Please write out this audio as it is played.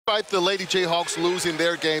despite the Lady Jayhawks losing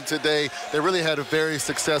their game today, they really had a very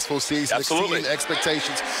successful season, exceeding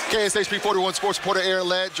expectations. KSHP 41 sports reporter Aaron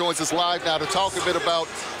Ladd joins us live now to talk a bit about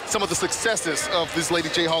some of the successes of this Lady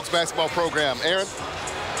Jayhawks basketball program. Aaron?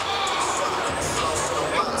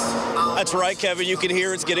 That's right, Kevin. You can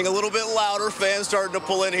hear it's getting a little bit louder. Fans starting to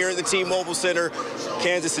pull in here at the T-Mobile Center.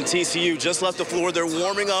 Kansas and TCU just left the floor. They're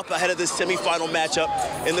warming up ahead of this semifinal matchup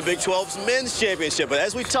in the Big 12's men's championship. But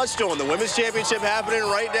as we touched on, the women's championship happening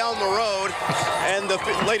right down the road, and the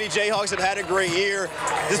Lady Jayhawks have had a great year.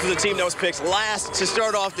 This was a team that was picked last to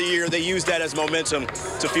start off the year. They used that as momentum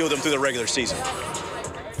to fuel them through the regular season.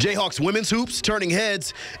 Jayhawks women's hoops turning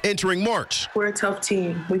heads entering March. We're a tough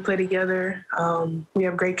team. We play together. We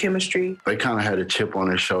have great chemistry. They kind of had a chip on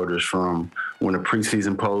their shoulders from when the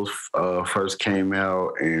preseason polls first came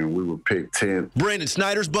out and we were picked 10th. Brandon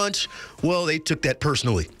Snyder's bunch, well, they took that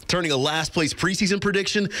personally, turning a last-place preseason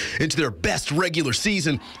prediction into their best regular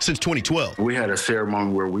season since 2012. We had a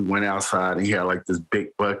ceremony where we went outside and he had like this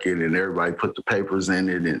big bucket and everybody put the papers in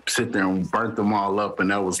it and sit there and burnt them all up. And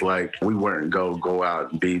that was like, we weren't going to go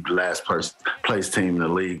out and be the last place team in the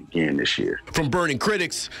league again this year. From burning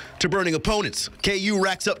critics to burning opponents, KU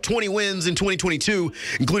racks up 20 wins in 2022,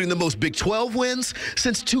 including the most Big 12 wins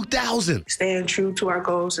since 2000. Staying true to our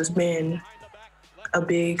goals has been a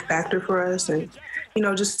big factor for us, and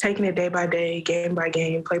just taking it day by day, game by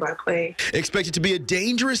game, play by play. Expected to be a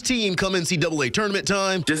dangerous team come NCAA tournament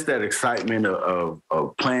time. Just that excitement of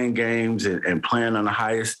playing games and playing on the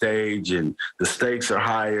highest stage, and the stakes are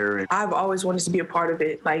higher. I've always wanted to be a part of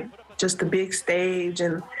it, like just the big stage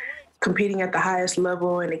and competing at the highest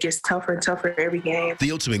level, and it gets tougher and tougher every game.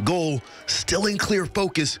 The ultimate goal still in clear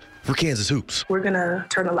focus for Kansas hoops. We're going to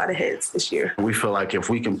turn a lot of heads this year. We feel like if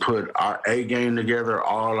we can put our A game together,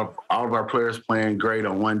 all of our players playing great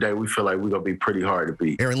on one day, we feel like we're going to be pretty hard to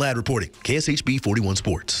beat. Aaron Ladd reporting, KSHB 41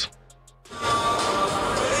 Sports.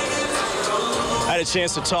 I had a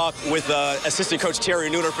chance to talk with assistant coach Terry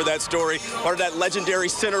Nooner for that story, part of that legendary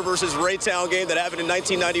Center versus Raytown game that happened in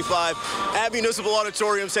 1995. At Municipal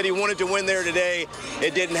Auditorium said he wanted to win there today.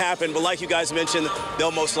 It didn't happen, but like you guys mentioned,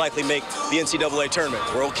 they'll most likely make the NCAA tournament.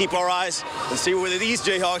 We'll keep our eyes and see whether these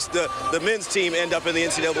Jayhawks, the men's team, end up in the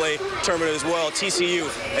NCAA tournament as well. TCU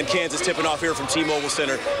and Kansas tipping off here from T-Mobile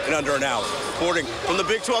Center in under an hour. Reporting from the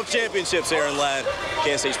Big 12 Championships, Aaron Ladd,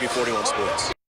 KSHB 41 Sports.